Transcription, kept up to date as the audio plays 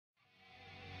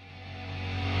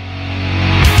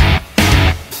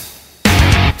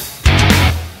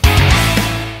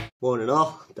Morning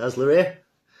all, Dazzler here.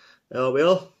 How are we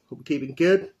all? Hope we're keeping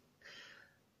good.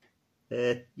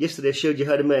 Yesterday I showed you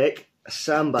how to make a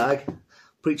sandbag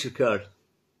preacher card.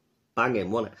 Banging,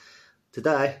 wasn't it?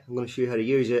 Today I'm going to show you how to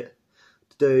use it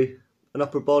to do an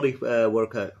upper body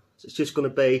workout. So it's just going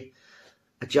to be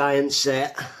a giant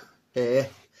set here.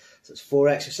 So it's 4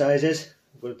 exercises.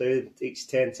 I'm going to do each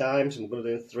 10 times and we're going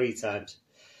to do them 3 times.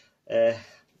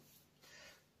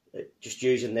 Just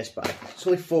using this bag. It's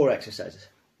only 4 exercises.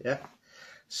 Yeah.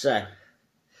 So,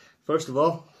 first of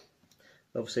all,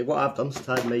 obviously what I've done is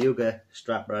tied my yoga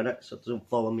strap around it so it doesn't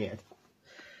fall on my head.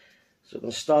 So I'm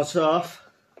going to start off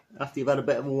after you've had a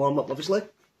bit of a warm up, obviously.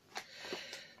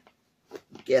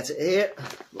 Get it here.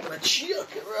 I'm going to chuck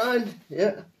it around.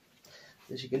 Yeah.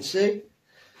 As you can see, I'm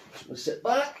just going to sit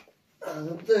back and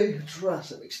I'll do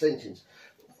tricep extensions.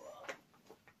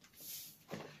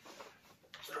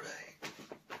 3,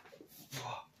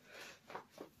 4,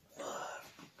 5,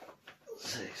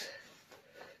 6,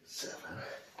 7,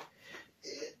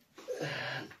 8,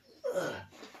 9,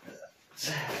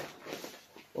 10.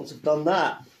 Once I've done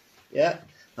that, yeah,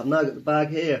 I've now got the bag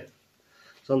here.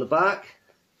 It's on the back,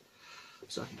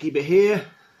 so I can keep it here.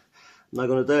 I'm now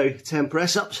going to do 10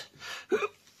 press ups.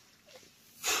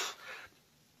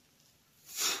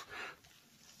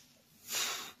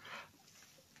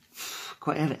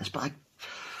 Quite heavy, this bag.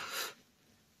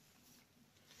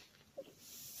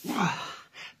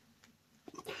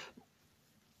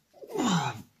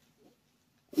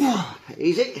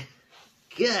 Easy.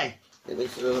 Okay, let me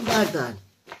throw the bag down.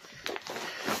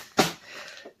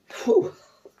 Whew.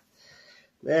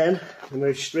 Then we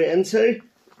move straight into,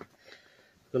 I'm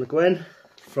going to go in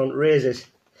front raises.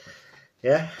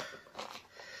 Yeah,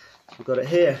 we've got it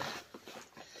here.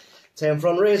 10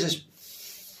 front raises.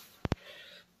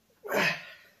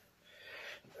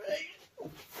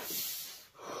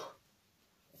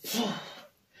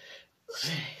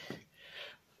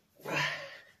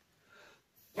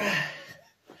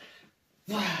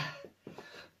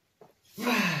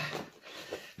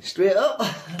 Straight up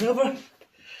and over,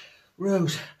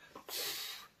 rows.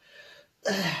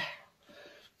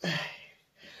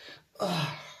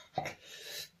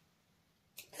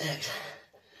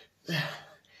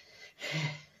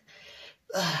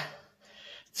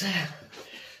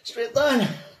 Straight down,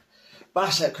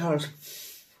 bicep curls.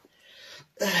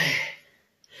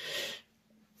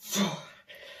 4,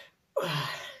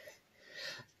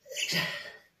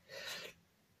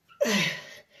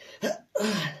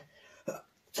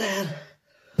 10.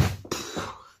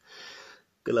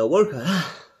 Good little workout, huh?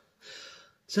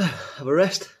 So, have a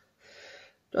rest.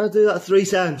 Try to do that 3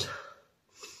 times. So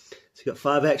you've got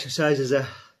 5 exercises there.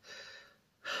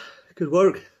 Good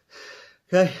work.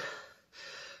 Okay.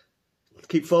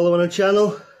 Keep following our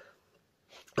channel.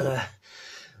 And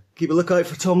keep a lookout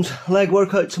for Tom's leg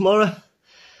workout tomorrow.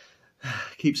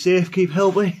 Keep safe, keep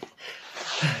healthy.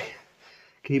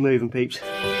 Keep moving, peeps.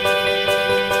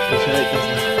 That's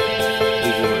it.